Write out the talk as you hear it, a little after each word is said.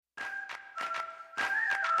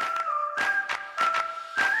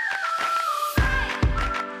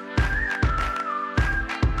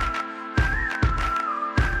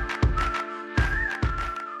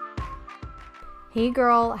Hey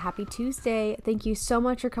girl, happy Tuesday. Thank you so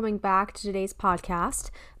much for coming back to today's podcast.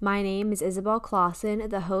 My name is Isabel Clausen,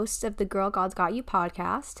 the host of the Girl God's Got You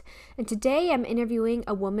podcast, and today I'm interviewing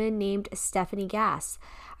a woman named Stephanie Gass.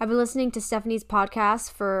 I've been listening to Stephanie's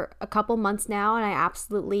podcast for a couple months now, and I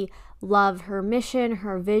absolutely love her mission,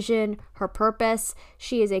 her vision, her purpose.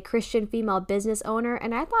 She is a Christian female business owner,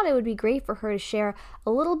 and I thought it would be great for her to share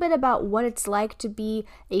a little bit about what it's like to be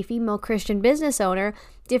a female Christian business owner,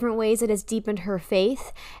 different ways it has deepened her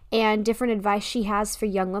faith, and different advice she has for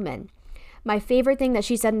young women. My favorite thing that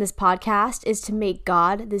she said in this podcast is to make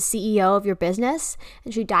God the CEO of your business,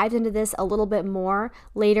 and she dives into this a little bit more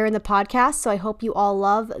later in the podcast, so I hope you all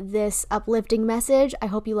love this uplifting message. I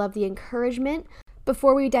hope you love the encouragement.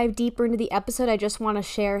 Before we dive deeper into the episode, I just want to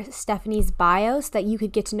share Stephanie's bio so that you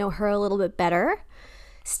could get to know her a little bit better.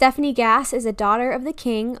 Stephanie Gass is a daughter of the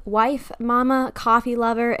king, wife, mama, coffee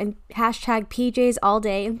lover, and hashtag PJs all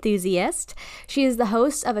day enthusiast. She is the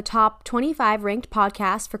host of a top 25 ranked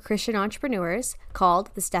podcast for Christian entrepreneurs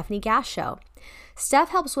called The Stephanie Gass Show. Steph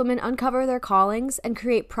helps women uncover their callings and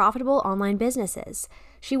create profitable online businesses.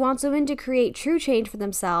 She wants women to create true change for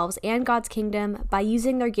themselves and God's kingdom by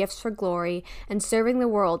using their gifts for glory and serving the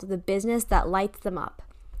world with a business that lights them up.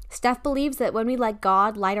 Steph believes that when we let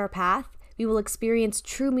God light our path, we will experience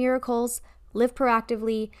true miracles, live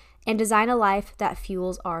proactively, and design a life that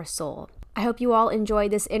fuels our soul. I hope you all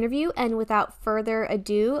enjoyed this interview, and without further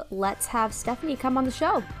ado, let's have Stephanie come on the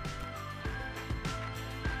show.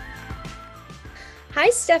 Hi,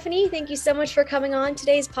 Stephanie. Thank you so much for coming on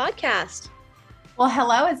today's podcast. Well,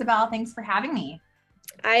 hello, Isabel. Thanks for having me.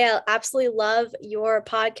 I absolutely love your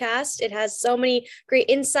podcast. It has so many great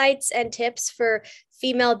insights and tips for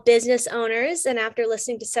female business owners. And after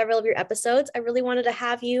listening to several of your episodes, I really wanted to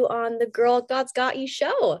have you on the Girl God's Got You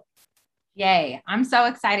show. Yay. I'm so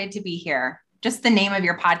excited to be here. Just the name of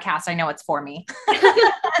your podcast, I know it's for me.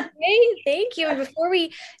 Hey, thank you. And before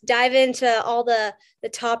we dive into all the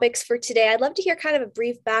topics for today, I'd love to hear kind of a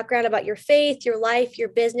brief background about your faith, your life, your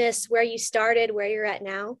business, where you started, where you're at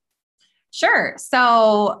now. Sure.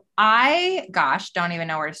 So don't even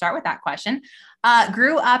know where to start with that question.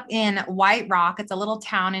 Grew up in White Rock. It's a little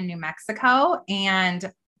town in New Mexico, and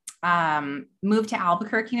moved to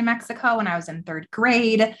Albuquerque, New Mexico when I was in third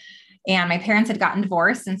grade. And my parents had gotten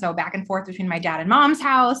divorced. And so back and forth between my dad and mom's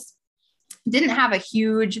house. Didn't have a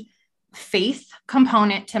huge faith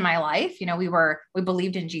component to my life. You know, we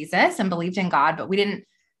believed in Jesus and believed in God, but I didn't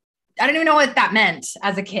even know what that meant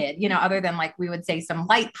as a kid, you know, other than like we would say some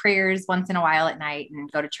light prayers once in a while at night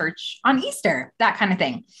and go to church on Easter, that kind of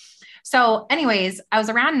thing. So anyways, I was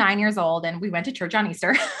around 9 years old and we went to church on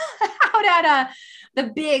Easter out at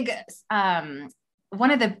one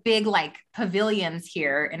of the big like pavilions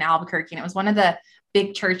here in Albuquerque. And it was one of the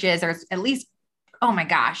big churches. There's at least, oh my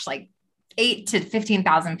gosh, like 8 to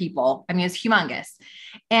 15,000 people. I mean, it's humongous.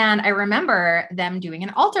 And I remember them doing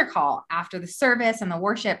an altar call after the service and the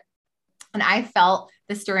worship. And I felt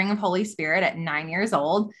the stirring of Holy Spirit at 9 years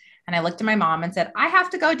old. And I looked at my mom and said, I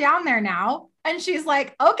have to go down there now. And she's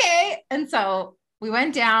like, okay. And so we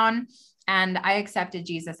went down and I accepted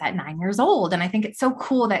Jesus at 9 years old. And I think it's so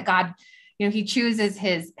cool that God, you know, he chooses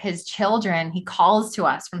his children. He calls to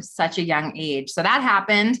us from such a young age. So that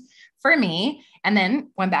happened for me and then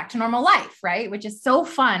went back to normal life, right? Which is so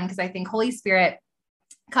fun because I think Holy Spirit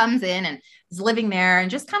comes in and is living there and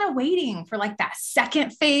just kind of waiting for like that second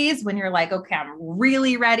phase when you're like, okay, I'm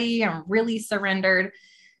really ready. I'm really surrendered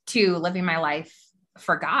to living my life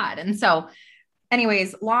for God. And so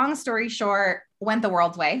anyways, long story short, went the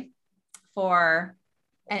world's way for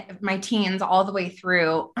my teens all the way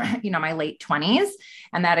through, you know, my late 20s.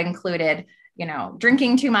 And that included, you know,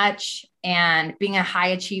 drinking too much and being a high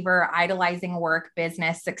achiever, idolizing work,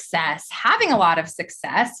 business, success, having a lot of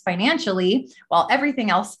success financially while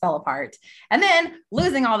everything else fell apart. And then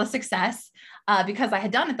losing all the success because I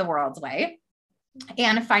had done it the world's way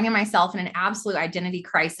and finding myself in an absolute identity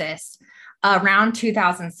crisis around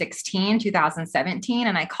 2016, 2017.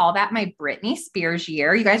 And I call that my Britney Spears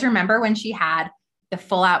year. You guys remember when she had the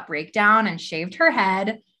full out breakdown and shaved her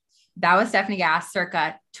head? That was Stephanie Gass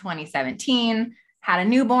circa 2017, had a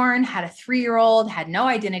newborn, had a 3-year-old, had no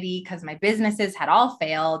identity because my businesses had all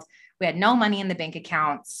failed. We had no money in the bank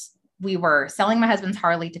accounts. We were selling my husband's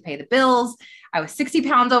Harley to pay the bills. I was 60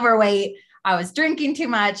 pounds overweight. I was drinking too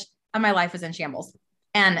much and my life was in shambles.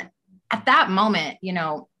 And at that moment, you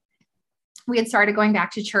know, we had started going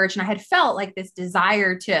back to church and I had felt like this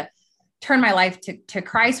desire to turn my life to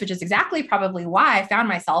Christ, which is exactly probably why I found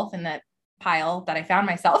myself in the pile that I found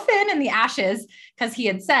myself in the ashes, because he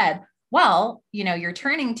had said, well, you know, you're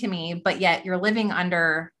turning to me, but yet you're living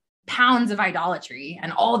under pounds of idolatry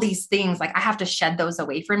and all these things. Like I have to shed those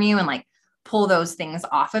away from you and like pull those things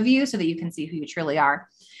off of you so that you can see who you truly are.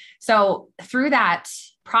 So through that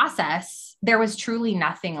process, there was truly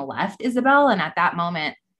nothing left, Isabel. And at that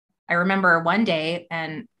moment, I remember one day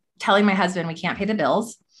and telling my husband, we can't pay the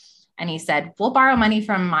bills. And he said, we'll borrow money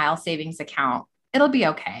from Miles savings account. It'll be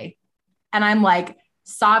okay. And I'm like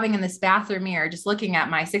sobbing in this bathroom mirror, just looking at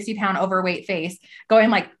my 60-pound overweight face going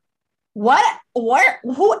like,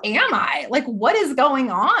 who am I? Like, what is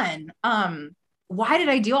going on? Why did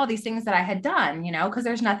I do all these things that I had done? You know, because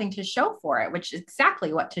there's nothing to show for it, which is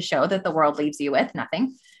exactly what to show that the world leaves you with,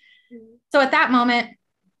 nothing. So at that moment,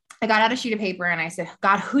 I got out a sheet of paper and I said,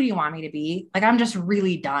 God, who do you want me to be? Like, I'm just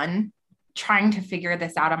really done trying to figure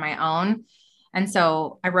this out on my own. And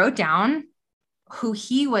so I wrote down who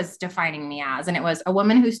he was defining me as. And it was a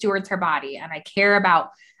woman who stewards her body. And I care about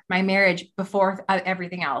my marriage before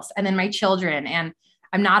everything else. And then my children. And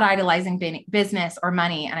I'm not idolizing business or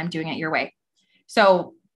money, and I'm doing it your way.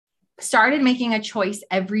 So started making a choice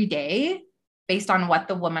every day based on what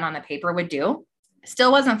the woman on the paper would do.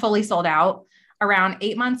 Still wasn't fully sold out. Around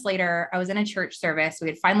 8 months later, I was in a church service. We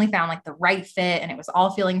had finally found like the right fit and it was all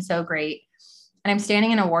feeling so great. And I'm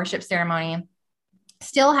standing in a worship ceremony,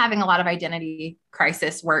 still having a lot of identity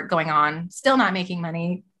crisis work going on, still not making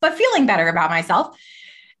money, but feeling better about myself.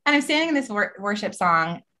 And I'm standing in this worship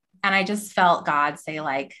song and I just felt God say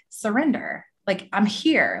like, surrender. Like, I'm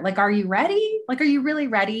here. Like, are you ready? Like, are you really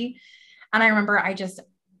ready? And I remember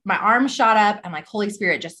my arms shot up and like Holy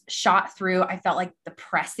Spirit just shot through. I felt like the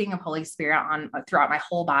pressing of Holy Spirit throughout my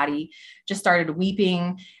whole body, just started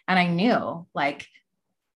weeping. And I knew like,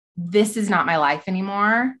 this is not my life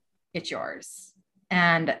anymore. It's yours.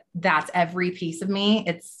 And that's every piece of me.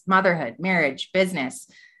 It's motherhood, marriage, business,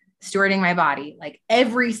 stewarding my body. Like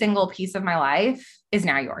every single piece of my life is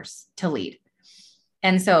now yours to lead.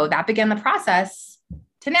 And so that began the process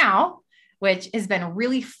to now, which has been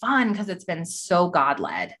really fun because it's been so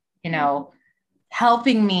God-led, you know,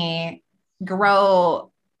 helping me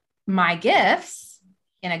grow my gifts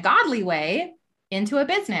in a godly way into a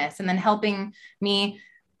business, and then helping me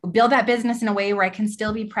build that business in a way where I can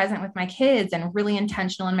still be present with my kids and really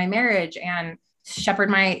intentional in my marriage and steward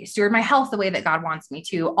my health the way that God wants me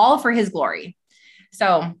to, all for his glory.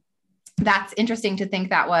 So that's interesting to think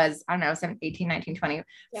that was, I don't know, 18, 19, 20,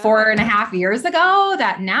 4.5 years ago,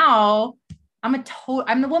 that now I'm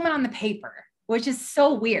the woman on the paper, which is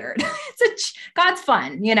so weird. God's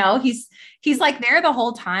fun. You know, he's like there the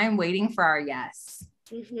whole time waiting for our yes.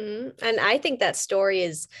 Mm-hmm. And I think that story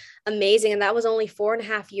is amazing. And that was only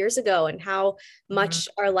 4.5 years ago, and how much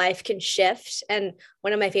our life can shift. And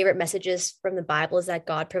one of my favorite messages from the Bible is that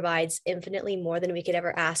God provides infinitely more than we could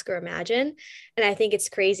ever ask or imagine. And I think it's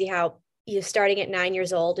crazy how starting at 9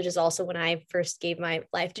 years old, which is also when I first gave my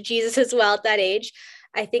life to Jesus as well at that age,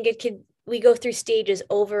 I think we go through stages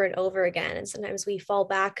over and over again. And sometimes we fall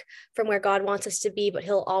back from where God wants us to be, but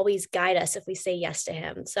he'll always guide us if we say yes to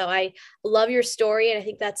him. So I love your story. And I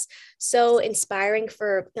think that's so inspiring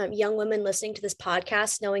for young women listening to this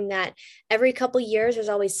podcast, knowing that every couple of years, there's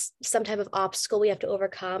always some type of obstacle we have to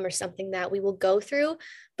overcome or something that we will go through,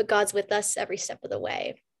 but God's with us every step of the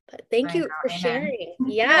way. But thank you for sharing.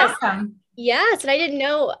 Yes. Yes. And I didn't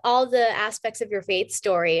know all the aspects of your faith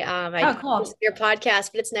story. I cool. Your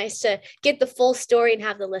podcast, but it's nice to get the full story and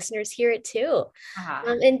have the listeners hear it too.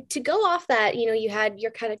 And to go off that, you had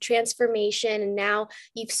your kind of transformation and now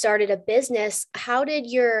you've started a business. How did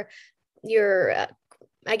your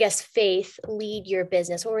I guess, faith lead your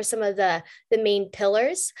business? What were some of the main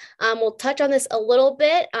pillars? We'll touch on this a little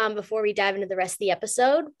bit before we dive into the rest of the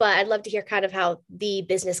episode, but I'd love to hear kind of how the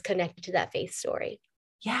business connected to that faith story.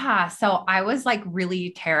 Yeah. So I was like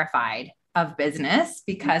really terrified of business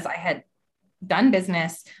because I had done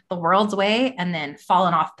business the world's way and then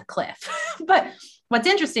fallen off the cliff. But what's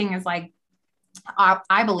interesting is like,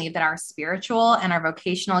 I believe that our spiritual and our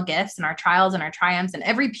vocational gifts and our trials and our triumphs and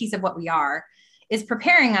every piece of what we are is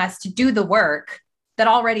preparing us to do the work that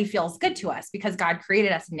already feels good to us because God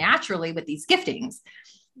created us naturally with these giftings.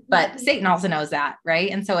 But Satan also knows that, right?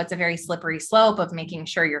 And so it's a very slippery slope of making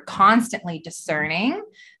sure you're constantly discerning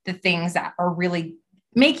the things that are really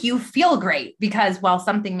make you feel great, because while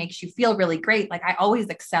something makes you feel really great, like I always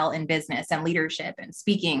excel in business and leadership and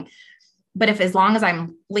speaking. But as long as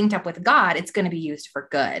I'm linked up with God, it's going to be used for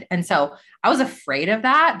good. And so I was afraid of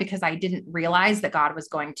that because I didn't realize that God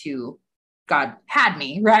had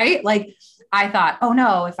me, right? Like I thought, oh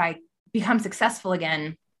no, if I become successful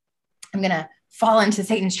again, I'm going to fall into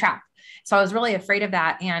Satan's trap. So I was really afraid of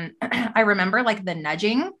that. And I remember like the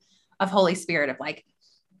nudging of Holy Spirit of like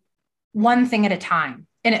one thing at a time.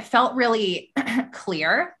 And it felt really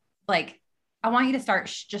clear like, I want you to start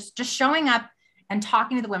just showing up and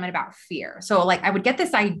talking to the women about fear. So like, I would get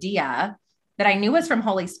this idea that I knew was from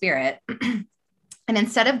Holy Spirit. And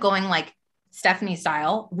instead of going like Stephanie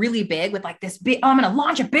style, really big with like this big, oh, I'm going to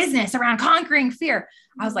launch a business around conquering fear.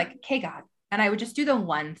 I was like, okay, God. And I would just do the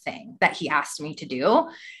one thing that he asked me to do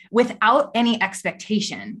without any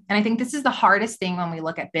expectation. And I think this is the hardest thing when we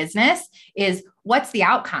look at business is what's the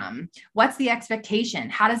outcome? What's the expectation?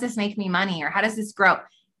 How does this make me money? Or how does this grow?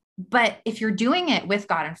 But if you're doing it with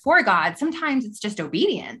God and for God, sometimes it's just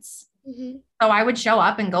obedience. Mm-hmm. So I would show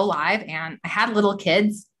up and go live, and I had little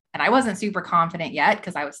kids and I wasn't super confident yet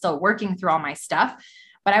because I was still working through all my stuff,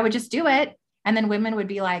 but I would just do it. And then women would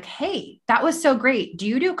be like, hey, that was so great. Do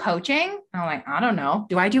you do coaching? And I'm like, I don't know.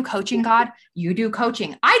 Do I do coaching, God? You do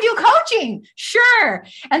coaching. I do coaching. Sure.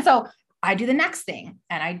 And so I do the next thing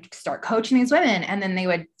and I start coaching these women. And then they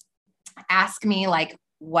would ask me like,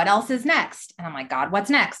 what else is next? And I'm like, God,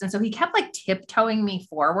 what's next? And so he kept like tiptoeing me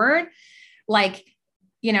forward, like,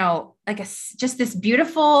 you know, like just this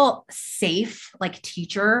beautiful, safe, like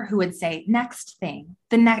teacher who would say, next thing,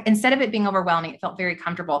 instead of it being overwhelming, it felt very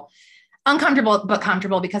uncomfortable, but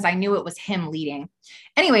comfortable because I knew it was him leading.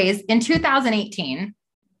 Anyways, in 2018,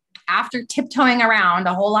 after tiptoeing around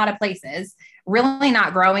a whole lot of places, really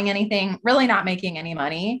not growing anything, really not making any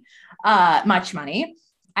money, much money,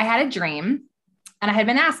 I had a dream and I had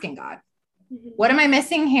been asking God, what am I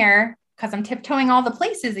missing here? Because I'm tiptoeing all the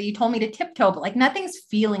places that you told me to tiptoe, but like nothing's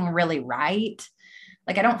feeling really right.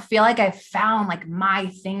 Like, I don't feel like I've found like my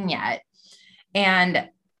thing yet. And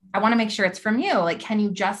I want to make sure it's from you. Like, can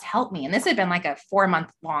you just help me? And this had been like a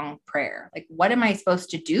 4-month-long prayer. Like, what am I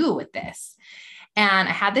supposed to do with this? And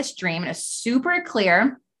I had this dream and it was super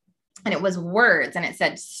clear and it was words and it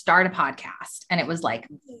said, start a podcast. And it was like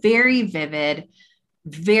very vivid,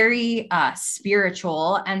 very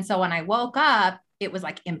spiritual. And so when I woke up, it was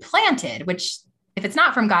like implanted, which if it's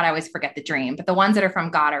not from God, I always forget the dream, but the ones that are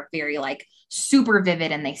from God are very like super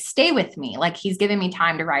vivid and they stay with me. Like he's giving me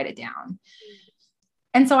time to write it down.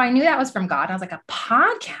 And so I knew that was from God. I was like, a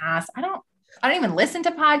podcast? I don't even listen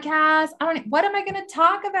to podcasts. What am I going to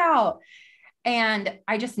talk about? And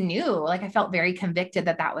I just knew, like, I felt very convicted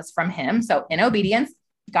that that was from him. So in obedience,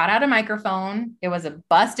 got out a microphone. It was a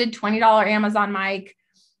busted $20 Amazon mic,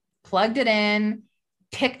 plugged it in,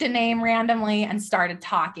 picked a name randomly and started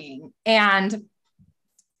talking. And,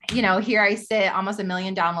 you know, here I sit almost 1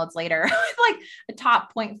 million downloads later, like a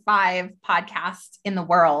top 0.5 podcast in the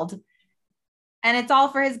world. And it's all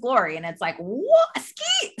for his glory. And it's like, what?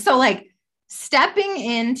 Ski. So like stepping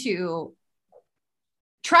into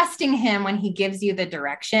trusting him when he gives you the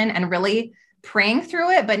direction and really praying through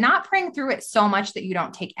it, but not praying through it so much that you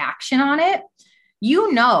don't take action on it.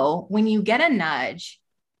 You know, when you get a nudge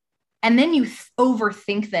and then you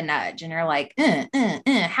overthink the nudge and you're like,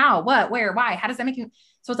 how, what, where, why, how does that make you?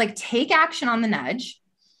 So it's like, take action on the nudge,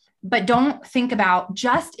 but don't think about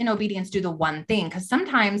just in obedience, do the one thing. Cause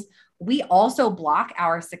sometimes we also block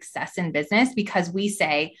our success in business because we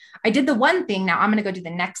say, I did the one thing. Now I'm going to go do the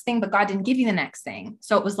next thing, but God didn't give you the next thing.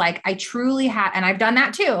 So it was like, I truly had, and I've done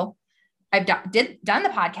that too. I've done the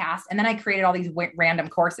podcast and then I created all these random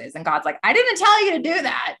courses and God's like, I didn't tell you to do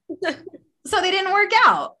that. So they didn't work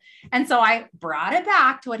out. And so I brought it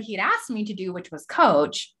back to what he'd asked me to do, which was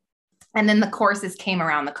coach. And then the courses came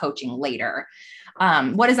around the coaching later.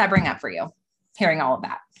 What does that bring up for you? Hearing all of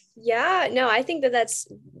that. Yeah, no, I think that that's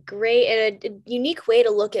great and a unique way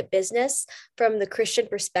to look at business from the Christian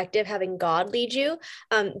perspective, having God lead you.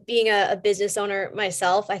 Being a business owner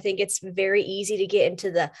myself, I think it's very easy to get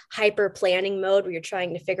into the hyper planning mode where you're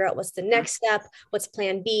trying to figure out what's the next step, what's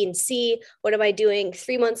plan B and C, what am I doing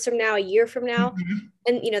 3 months from now, a year from now? Mm-hmm.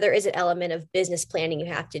 And, you know, there is an element of business planning you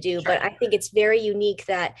have to do, but I think it's very unique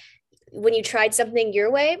that when you tried something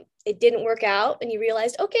your way, it didn't work out and you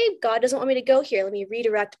realized, okay, God doesn't want me to go here. Let me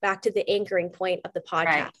redirect back to the anchoring point of the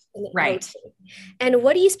podcast. Right. And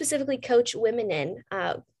what do you specifically coach women in?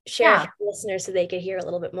 Share with listeners so they could hear a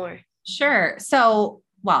little bit more. Sure. So,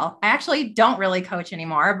 well, I actually don't really coach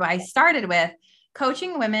anymore, but I started with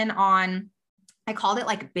coaching women on, I called it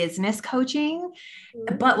like business coaching.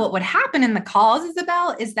 Mm-hmm. But what would happen in the calls,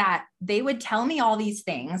 Isabel, is that they would tell me all these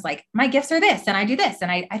things like my gifts are this, and I do this,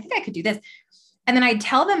 and I think I could do this. And then I'd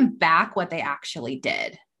tell them back what they actually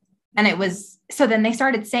did. And it was, so then they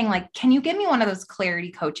started saying like, can you give me one of those clarity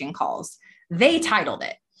coaching calls? They titled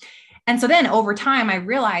it. And so then over time, I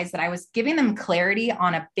realized that I was giving them clarity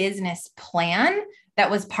on a business plan that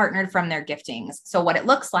was partnered from their giftings. So what it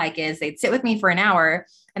looks like is they'd sit with me for an hour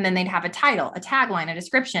and then they'd have a title, a tagline, a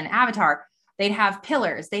description, avatar. They'd have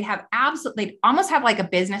pillars. They'd almost have like a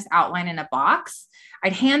business outline in a box.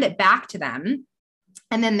 I'd hand it back to them.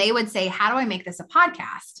 And then they would say, how do I make this a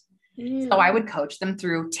podcast? So I would coach them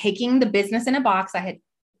through taking the business in a box I had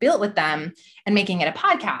built with them and making it a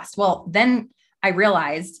podcast. Well, then I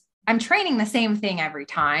realized I'm training the same thing every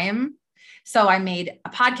time. So I made a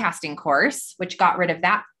podcasting course, which got rid of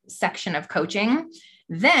that section of coaching.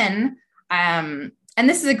 Then, and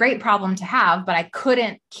this is a great problem to have, but I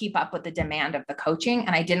couldn't keep up with the demand of the coaching.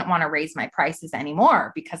 And I didn't want to raise my prices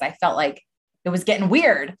anymore because I felt like it was getting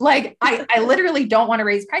weird. Like I literally don't want to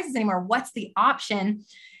raise prices anymore. What's the option?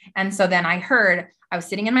 And so then I was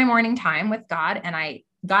sitting in my morning time with God, and I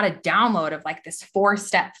got a download of like this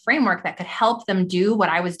 4-step framework that could help them do what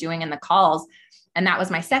I was doing in the calls. And that was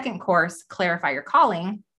my second course, Clarify Your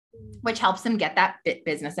Calling, which helps them get that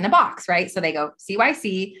business in a box, right? So they go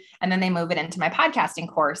CYC, and then they move it into my podcasting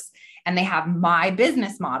course, and they have my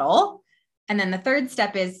business model. And then the third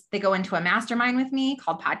step is they go into a mastermind with me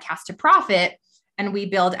called Podcast to Profit. And we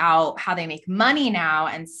build out how they make money now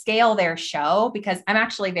and scale their show, because I'm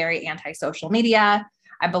actually very anti-social media.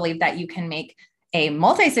 I believe that you can make a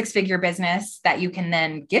multi-6-figure business that you can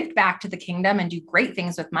then give back to the kingdom and do great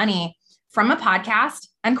things with money from a podcast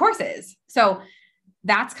and courses. So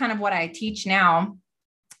that's kind of what I teach now.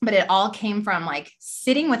 But it all came from like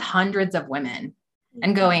sitting with hundreds of women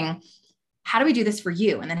and going, how do we do this for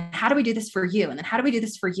you? And then how do we do this for you? And then how do we do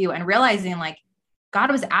this for you? And realizing like God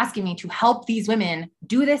was asking me to help these women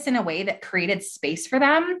do this in a way that created space for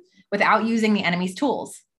them without using the enemy's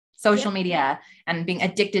tools, social media, and being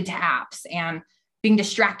addicted to apps and being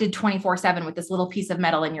distracted 24/7 with this little piece of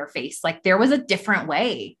metal in your face. Like there was a different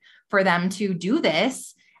way for them to do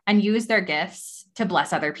this and use their gifts to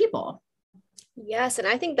bless other people. Yes. And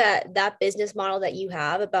I think that business model that you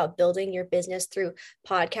have about building your business through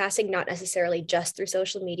podcasting, not necessarily just through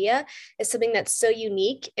social media, is something that's so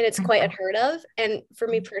unique and it's quite unheard of. And for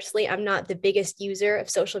me personally, I'm not the biggest user of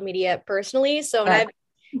social media personally. So when I'm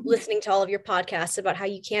listening to all of your podcasts about how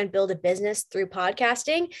you can build a business through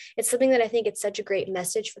podcasting, it's something that I think it's such a great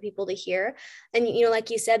message for people to hear. And, you know, like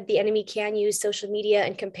you said, the enemy can use social media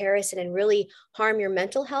and comparison and really harm your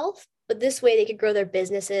mental health. But this way they could grow their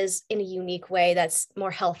businesses in a unique way that's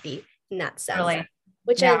more healthy in that sense. Really?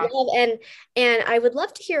 Which I love. And I would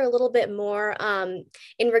love to hear a little bit more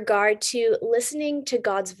in regard to listening to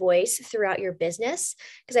God's voice throughout your business.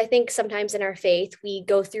 Because I think sometimes in our faith, we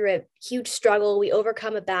go through a huge struggle, we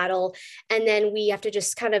overcome a battle, and then we have to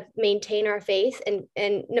just kind of maintain our faith and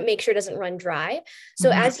make sure it doesn't run dry. So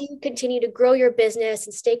as you continue to grow your business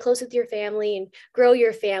and stay close with your family and grow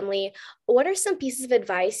your family, what are some pieces of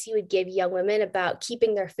advice you would give young women about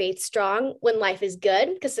keeping their faith strong when life is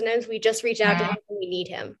good? Because sometimes we just reach out to him when we need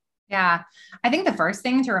him. Yeah. I think the first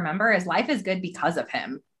thing to remember is life is good because of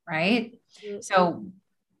him, right? Mm-hmm. So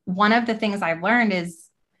one of the things I've learned is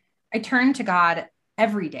I turn to God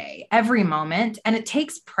every day, every moment, and it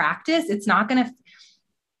takes practice. It's not going to,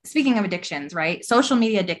 speaking of addictions, right? Social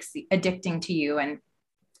media addicting to you, and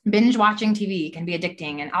binge watching TV can be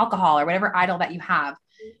addicting, and alcohol or whatever idol that you have.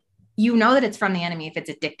 You know that it's from the enemy if it's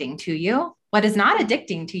addicting to you. What is not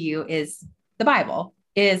addicting to you is the Bible,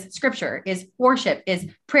 is scripture, is worship, is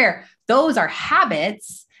prayer. Those are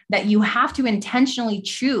habits that you have to intentionally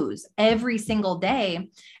choose every single day.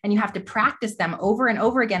 And you have to practice them over and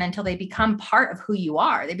over again until they become part of who you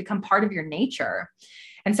are. They become part of your nature.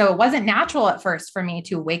 And so it wasn't natural at first for me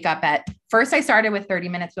to wake up first I started with 30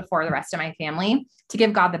 minutes before the rest of my family to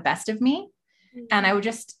give God the best of me. And I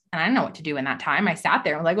didn't know what to do in that time. I sat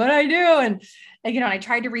there and was like, what do I do? And and I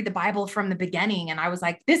tried to read the Bible from the beginning, and I was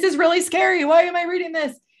like, this is really scary. Why am I reading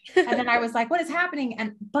this? And then I was like, what is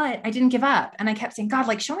happening? But I didn't give up. And I kept saying, God,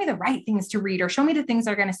 like, show me the right things to read, or show me the things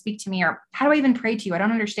that are going to speak to me, or how do I even pray to you? I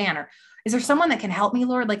don't understand. Or is there someone that can help me,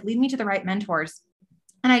 Lord? Like, lead me to the right mentors.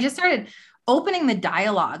 And I just started opening the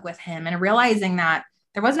dialogue with him and realizing that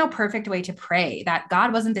there was no perfect way to pray, that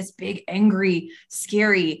God wasn't this big, angry,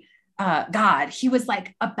 scary God. He was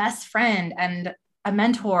like a best friend and a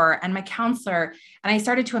mentor and my counselor. And I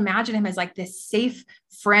started to imagine him as like this safe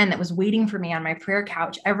friend that was waiting for me on my prayer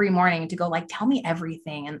couch every morning to go like, tell me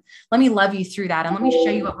everything. And let me love you through that. And let me show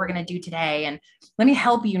you what we're going to do today. And let me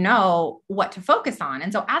help you know what to focus on.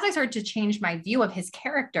 And so as I started to change my view of his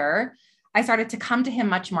character, I started to come to him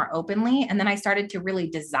much more openly. And then I started to really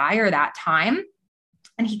desire that time.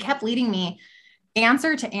 And he kept leading me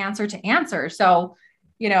answer to answer to answer. So,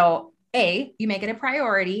 you make it a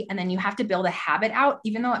priority, and then you have to build a habit out,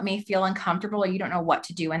 even though it may feel uncomfortable or you don't know what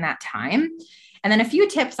to do in that time. And then a few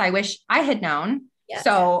tips I wish I had known. Yes.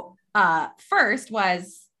 So first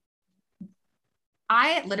was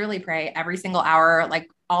I literally pray every single hour, like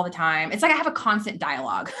all the time. It's like I have a constant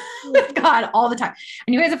dialogue with God all the time.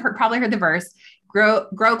 And you guys have probably heard the verse,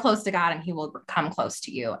 grow close to God and he will come close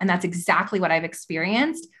to you. And that's exactly what I've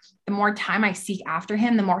experienced. The more time I seek after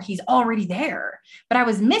him, the more he's already there. But I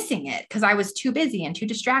was missing it because I was too busy and too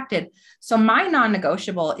distracted. So my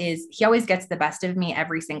non-negotiable is he always gets the best of me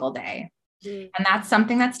every single day. And that's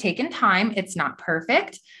something that's taken time. It's not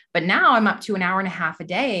perfect, but now I'm up to an hour and a half a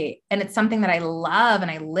day. And it's something that I love and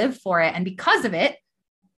I live for it. And because of it,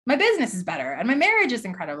 my business is better and my marriage is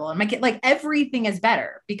incredible. And my kid, like everything is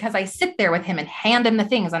better because I sit there with him and hand him the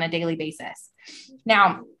things on a daily basis.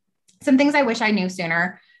 Now, some things I wish I knew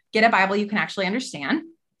sooner: get a Bible you can actually understand.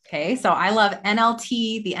 Okay. So I love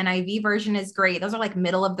NLT. The NIV version is great. Those are like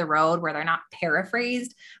middle of the road where they're not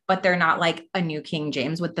paraphrased, but they're not like a New King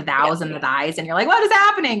James with the thous and the thys. And you're like, what is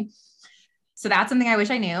happening? So that's something I wish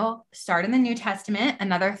I knew. Start in the New Testament.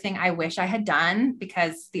 Another thing I wish I had done,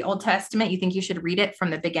 because the Old Testament, you think you should read it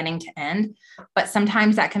from the beginning to end, but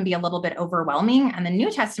sometimes that can be a little bit overwhelming. And the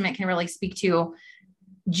New Testament can really speak to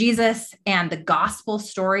Jesus and the gospel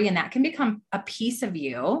story. And that can become a piece of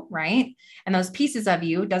you, right? And those pieces of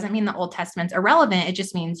you doesn't mean the Old Testament's irrelevant. It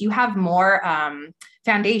just means you have more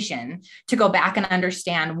foundation to go back and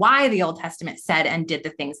understand why the Old Testament said and did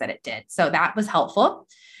the things that it did. So that was helpful.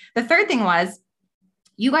 The third thing was,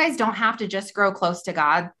 you guys don't have to just grow close to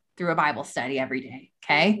God through a Bible study every day.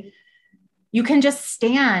 Okay. You can just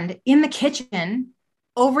stand in the kitchen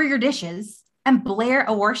over your dishes and blare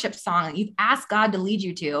a worship song that you've asked God to lead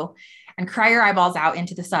you to and cry your eyeballs out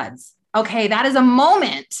into the suds. Okay. That is a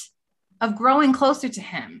moment of growing closer to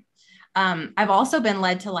him. I've also been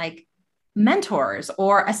led to like mentors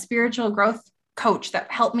or a spiritual growth coach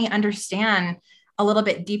that helped me understand a little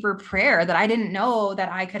bit deeper prayer that I didn't know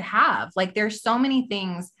that I could have. Like there's so many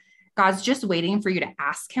things God's just waiting for you to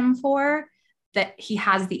ask him for, that he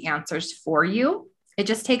has the answers for you. It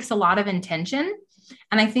just takes a lot of intention.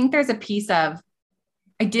 And I think there's a piece of,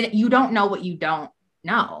 you don't know what you don't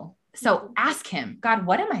know. So ask him, God,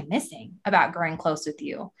 what am I missing about growing close with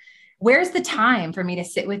you? Where's the time for me to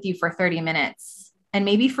sit with you for 30 minutes? And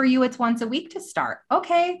maybe for you, it's once a week to start.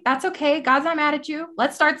 Okay. That's okay. God's not mad at you.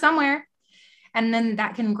 Let's start somewhere. And then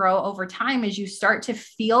that can grow over time as you start to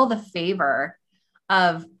feel the favor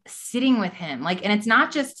of sitting with him. Like, and it's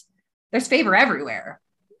not just, there's favor everywhere.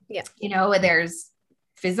 Yeah. You know, there's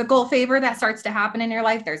physical favor that starts to happen in your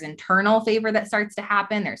life. There's internal favor that starts to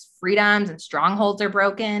happen. There's freedoms and strongholds are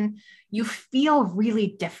broken. You feel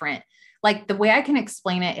really different. Like the way I can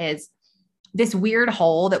explain it is this weird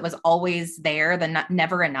hole that was always there, the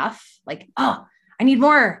never enough. Like, oh, I need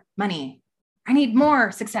more money. I need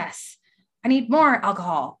more success. I need more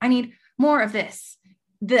alcohol. I need more of this.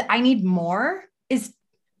 The I need more is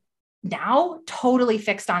now totally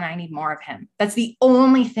fixed on I need more of him. That's the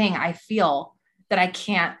only thing I feel that I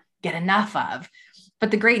can't get enough of. But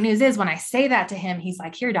the great news is when I say that to him, he's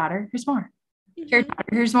like, here, daughter, here's more. Here, daughter,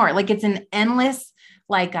 here's more. Like it's an endless,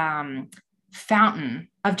 like, fountain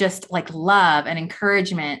of just like love and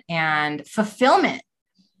encouragement and fulfillment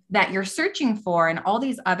that you're searching for in all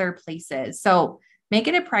these other places. So make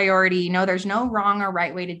it a priority. No, there's no wrong or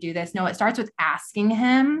right way to do this. No, it starts with asking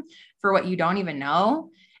him for what you don't even know.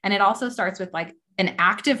 And it also starts with like an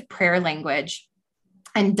active prayer language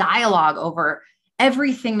and dialogue over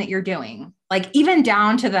everything that you're doing. Like even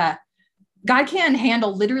down to the, God can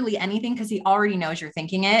handle literally anything because he already knows you're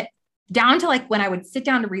thinking it, down to like when I would sit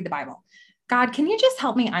down to read the Bible. God, can you just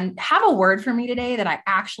help me have a word for me today that I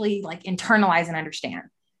actually like internalize and understand?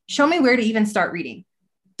 Show me where to even start reading.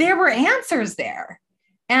 There were answers there.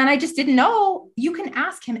 And I just didn't know. You can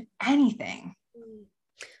ask him anything.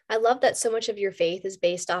 I love that so much of your faith is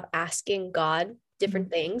based off asking God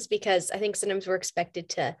different things, because I think sometimes we're expected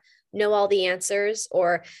to know all the answers,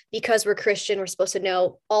 or because we're Christian, we're supposed to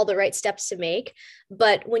know all the right steps to make.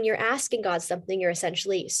 But when you're asking God something, you're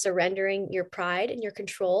essentially surrendering your pride and your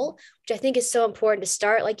control, which I think is so important to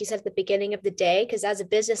start, like you said, at the beginning of the day, because as a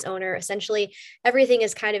business owner, essentially everything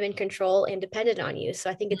is kind of in control and dependent on you. So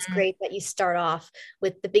I think it's great that you start off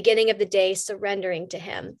with the beginning of the day, surrendering to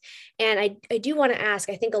him. And I do want to ask,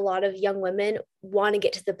 I think a lot of young women want to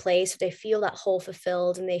get to the place where they feel that hole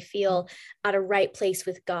fulfilled and they feel at a right place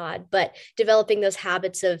with God, but developing those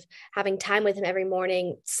habits of having time with him every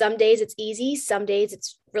morning. Some days it's easy, some days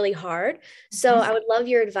it's really hard. So I would love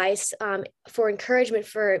your advice for encouragement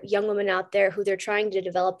for young women out there who they're trying to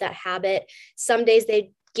develop that habit. Some days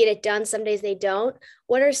they get it done, some days they don't.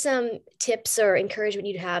 What are some tips or encouragement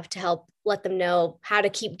you'd have to help let them know how to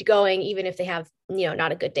keep going, even if they have,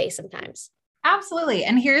 not a good day sometimes? Absolutely.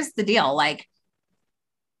 And here's the deal. Like,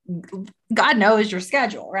 God knows your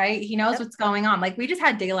schedule, right? He knows what's going on. Like we just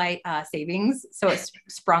had daylight savings. So it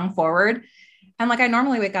sprung forward. And like, I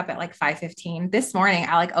normally wake up at like 5:15. This morning,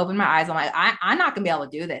 I like opened my eyes. I'm like, I'm not gonna be able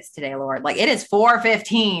to do this today, Lord. Like it is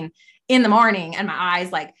 4:15 in the morning and my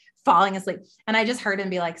eyes like falling asleep. And I just heard him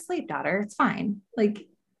be like, sleep, daughter, it's fine. Like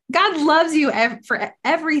God loves you for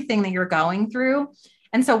everything that you're going through.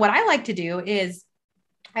 And so what I like to do is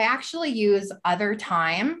I actually use other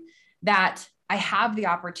time that I have the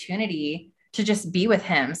opportunity to just be with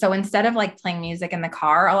him. So instead of like playing music in the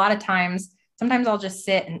car, a lot of times, sometimes I'll just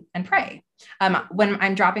sit and pray. When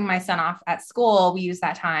I'm dropping my son off at school, we use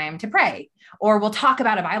that time to pray, or we'll talk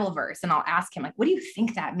about a Bible verse and I'll ask him like, what do you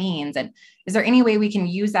think that means? And is there any way we can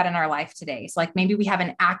use that in our life today? So like maybe we have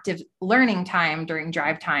an active learning time during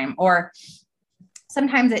drive time, or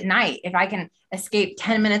sometimes at night, if I can escape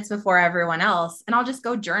 10 minutes before everyone else, and I'll just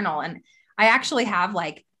go journal. And I actually have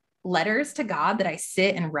like letters to God that I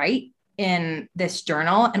sit and write in this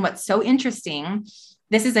journal. And what's so interesting,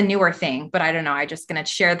 this is a newer thing, but I don't know. I'm just going to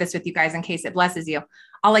share this with you guys in case it blesses you.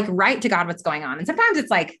 I'll like write to God what's going on. And sometimes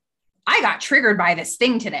it's like, I got triggered by this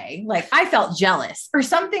thing today. Like I felt jealous or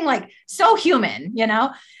something like so human, you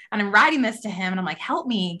know? And I'm writing this to him and I'm like, help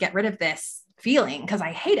me get rid of this feeling. Cause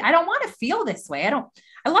I hate it. I don't want to feel this way.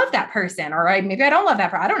 I love that person, or maybe I don't love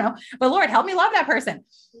that person. I don't know, but Lord, help me love that person.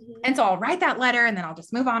 Mm-hmm. And so I'll write that letter and then I'll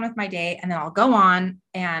just move on with my day. And then I'll go on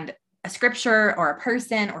and a scripture or a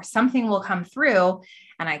person or something will come through.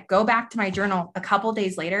 And I go back to my journal a couple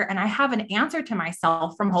days later and I have an answer to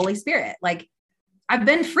myself from Holy Spirit. Like I've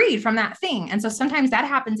been freed from that thing. And so sometimes that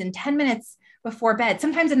happens in 10 minutes before bed,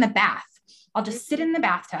 sometimes in the bath. I'll just sit in the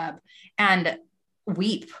bathtub and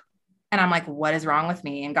weep. And I'm like, what is wrong with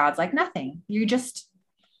me? And God's like, nothing. You just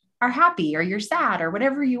are happy or you're sad or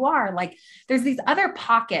whatever you are. Like there's these other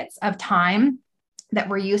pockets of time that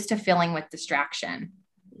we're used to filling with distraction.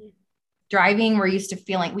 Driving, we're used to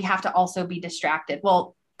feeling we have to also be distracted.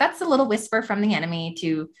 Well, that's a little whisper from the enemy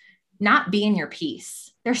to not be in your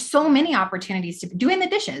peace. There's so many opportunities to doing the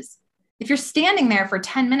dishes. If you're standing there for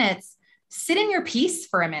 10 minutes, sit in your peace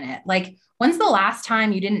for a minute. Like when's the last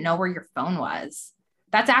time you didn't know where your phone was?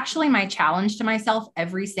 That's actually my challenge to myself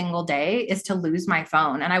every single day is to lose my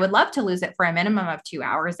phone. And I would love to lose it for a minimum of 2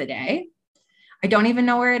 hours a day. I don't even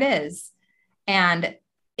know where it is. And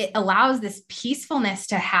it allows this peacefulness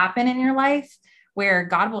to happen in your life where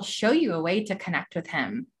God will show you a way to connect with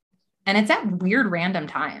him. And it's at weird random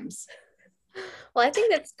times. Well, I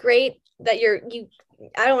think that's great that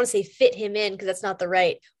I don't want to say fit him in because that's not the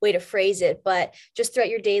right way to phrase it, but just throughout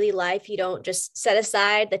your daily life, you don't just set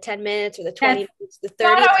aside the 10 minutes or the 20 minutes, the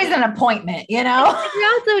 30. Not always an appointment, you know?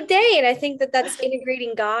 Throughout the day. And I think that that's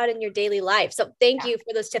integrating God in your daily life. So thank you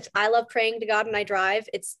for those tips. I love praying to God when I drive.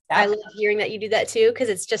 I love hearing that you do that too, because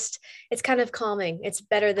it's kind of calming. It's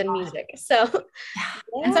better than music. So,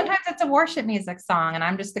 yeah. And sometimes it's a worship music song and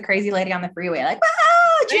I'm just the crazy lady on the freeway, like,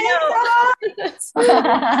 Jesus.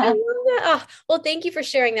 I love that. Oh, well, thank you for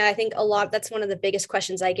sharing that. I think that's one of the biggest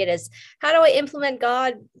questions I get is how do I implement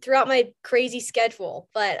God throughout my crazy schedule?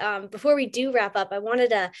 But before we do wrap up, I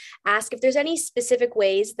wanted to ask if there's any specific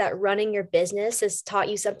ways that running your business has taught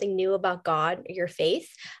you something new about God or your faith.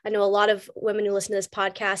 I know a lot of women who listen to this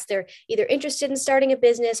podcast, they're either interested in starting a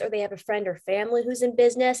business or they have a friend or family who's in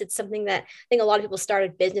business. It's something that I think a lot of people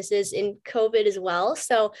started businesses in COVID as well.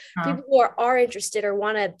 So people who are interested or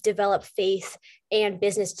want to develop faith and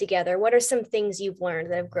business together, what are some things you've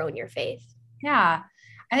learned that have grown your faith? Yeah.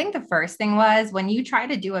 I think the first thing was when you try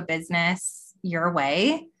to do a business your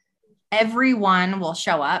way, everyone will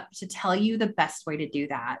show up to tell you the best way to do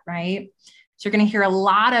that, right? So you're going to hear a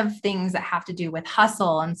lot of things that have to do with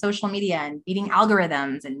hustle and social media and beating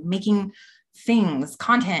algorithms and making things,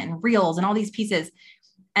 content and reels and all these pieces.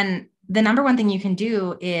 And the number one thing you can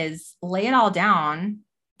do is lay it all down,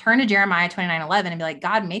 turn to Jeremiah 29:11 and be like,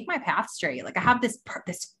 God, make my path straight. Like I have this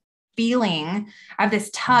feeling, I have this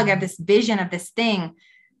tug, I have this vision of this thing,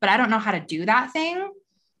 but I don't know how to do that thing.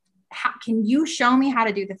 How can you show me how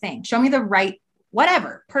to do the thing? Show me the right,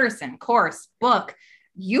 whatever person, course, book.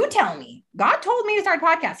 You tell me. God told me to start a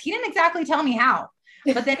podcast. He didn't exactly tell me how,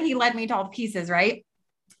 but then he led me to all the pieces, right?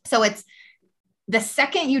 So it's the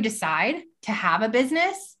second you decide to have a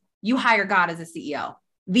business, you hire God as a CEO.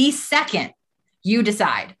 The second you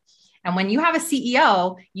decide. And when you have a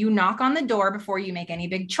CEO, you knock on the door before you make any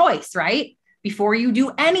big choice, right? Before you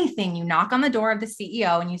do anything, you knock on the door of the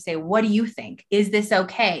CEO and you say, what do you think? Is this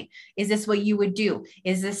okay? Is this what you would do?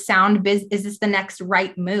 Is this is this the next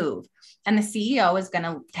right move? And the CEO is going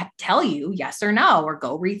to tell you yes or no, or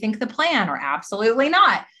go rethink the plan or absolutely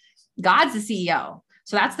not. God's the CEO.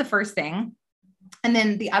 So that's the first thing. And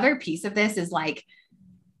then the other piece of this is like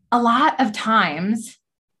a lot of times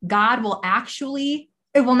God will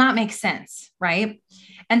it will not make sense, right?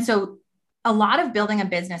 And so a lot of building a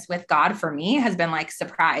business with God for me has been like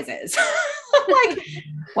surprises. Like,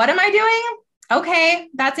 what am I doing? Okay,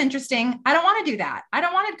 that's interesting. I don't want to do that. I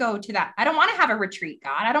don't want to go to that. I don't want to have a retreat,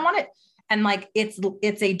 God. I don't want it. And like, it's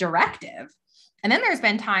a directive. And then there's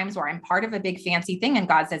been times where I'm part of a big fancy thing and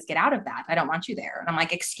God says, get out of that. I don't want you there. And I'm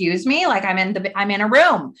like, excuse me. Like I'm in a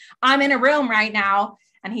room. I'm in a room right now.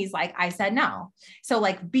 And he's like, I said no. So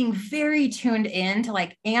like being very tuned in to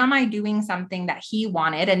like, am I doing something that he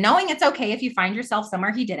wanted? And knowing it's okay if you find yourself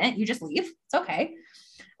somewhere he didn't, you just leave. It's okay.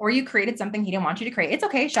 Or you created something he didn't want you to create. It's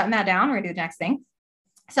okay. Shutting that down. We're gonna do the next thing.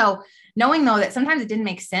 So knowing though that sometimes it didn't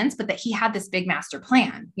make sense, but that he had this big master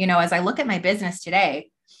plan, you know, as I look at my business today,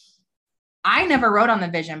 I never wrote on the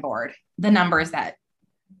vision board the numbers that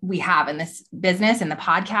we have in this business and the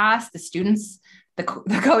podcast, the students, the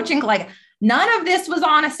coaching, like none of this was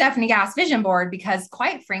on a Stephanie Gass vision board because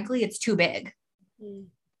quite frankly, it's too big.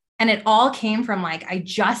 And it all came from like, I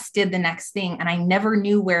just did the next thing and I never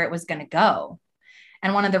knew where it was going to go.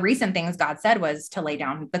 And one of the recent things God said was to lay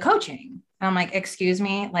down the coaching. And I'm like, excuse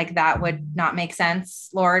me, like that would not make sense,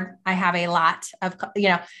 Lord. I have a lot of, you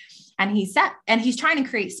know, and he's trying to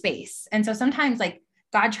create space. And so sometimes like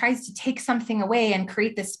God tries to take something away and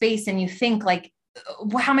create this space. And you think like,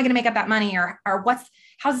 how am I going to make up that money? Or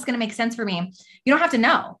how's this going to make sense for me? You don't have to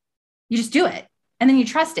know. You just do it. And then you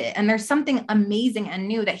trust it. And there's something amazing and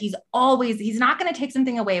new that he's not going to take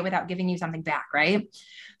something away without giving you something back. Right.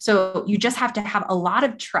 So you just have to have a lot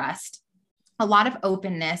of trust, a lot of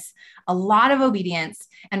openness, a lot of obedience,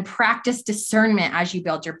 and practice discernment as you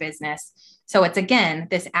build your business. So it's again,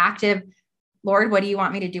 this active, Lord, what do you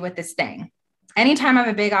want me to do with this thing? Anytime I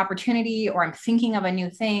have a big opportunity or I'm thinking of a new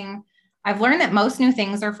thing, I've learned that most new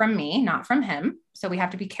things are from me, not from him. So we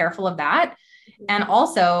have to be careful of that. And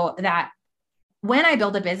also that when I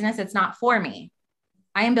build a business, it's not for me.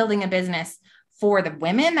 I am building a business for the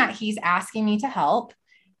women that he's asking me to help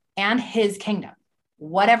and his kingdom,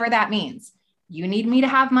 whatever that means. You need me to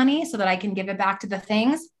have money so that I can give it back to the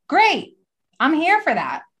things. Great. I'm here for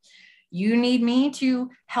that. You need me to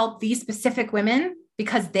help these specific women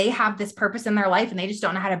because they have this purpose in their life and they just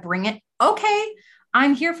don't know how to bring it. Okay.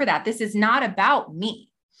 I'm here for that. This is not about me.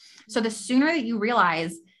 So the sooner that you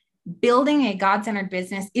realize building a God-centered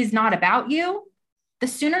business is not about you, the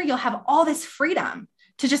sooner you'll have all this freedom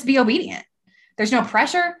to just be obedient. There's no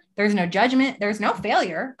pressure. There's no judgment. There's no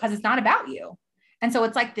failure because it's not about you. And so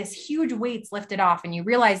it's like this huge weight's lifted off and you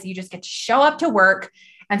realize you just get to show up to work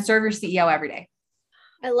and serve your CEO every day.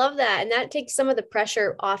 I love that. And that takes some of the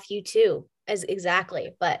pressure off you too.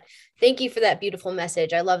 Exactly. But thank you for that beautiful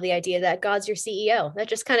message. I love the idea that God's your CEO. That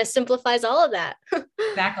just kind of simplifies all of that.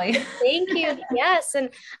 Exactly. Thank you. Yes. And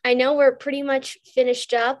I know we're pretty much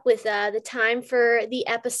finished up with the time for the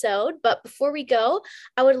episode. But before we go,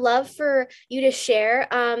 I would love for you to share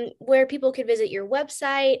where people could visit your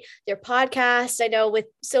website, their podcast. I know with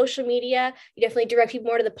social media, you definitely direct people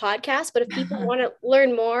more to the podcast. But if people want to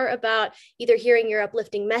learn more about either hearing your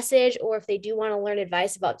uplifting message or if they do want to learn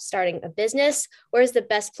advice about starting a business, where's the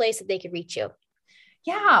best place that they could reach you?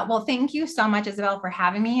 Yeah. Well, thank you so much, Isabel, for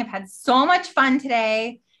having me. I've had so much fun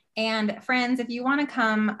today. And friends, if you want to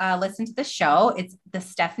come listen to the show, it's the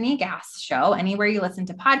Stephanie Gass Show, anywhere you listen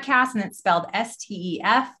to podcasts, and it's spelled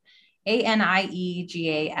STEFANIEGASS.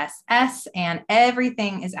 And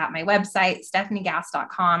everything is at my website,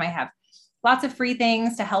 stephaniegass.com. I have lots of free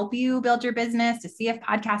things to help you build your business, to see if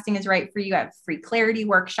podcasting is right for you. I have free clarity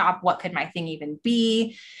workshop. What could my thing even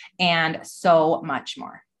be? And so much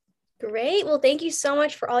more. Great. Well, thank you so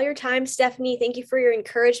much for all your time, Stephanie. Thank you for your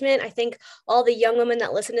encouragement. I think all the young women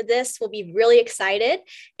that listen to this will be really excited.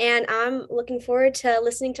 And I'm looking forward to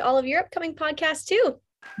listening to all of your upcoming podcasts too.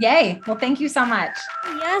 Yay. Well, thank you so much.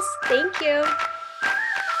 Yes. Thank you.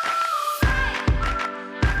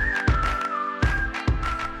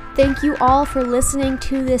 Thank you all for listening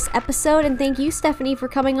to this episode, and thank you, Stephanie, for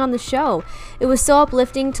coming on the show. It was so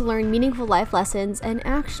uplifting to learn meaningful life lessons and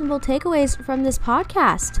actionable takeaways from this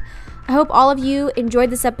podcast. I hope all of you enjoyed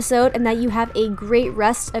this episode and that you have a great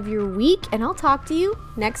rest of your week, and I'll talk to you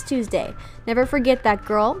next Tuesday. Never forget that,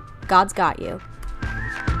 girl, God's got you.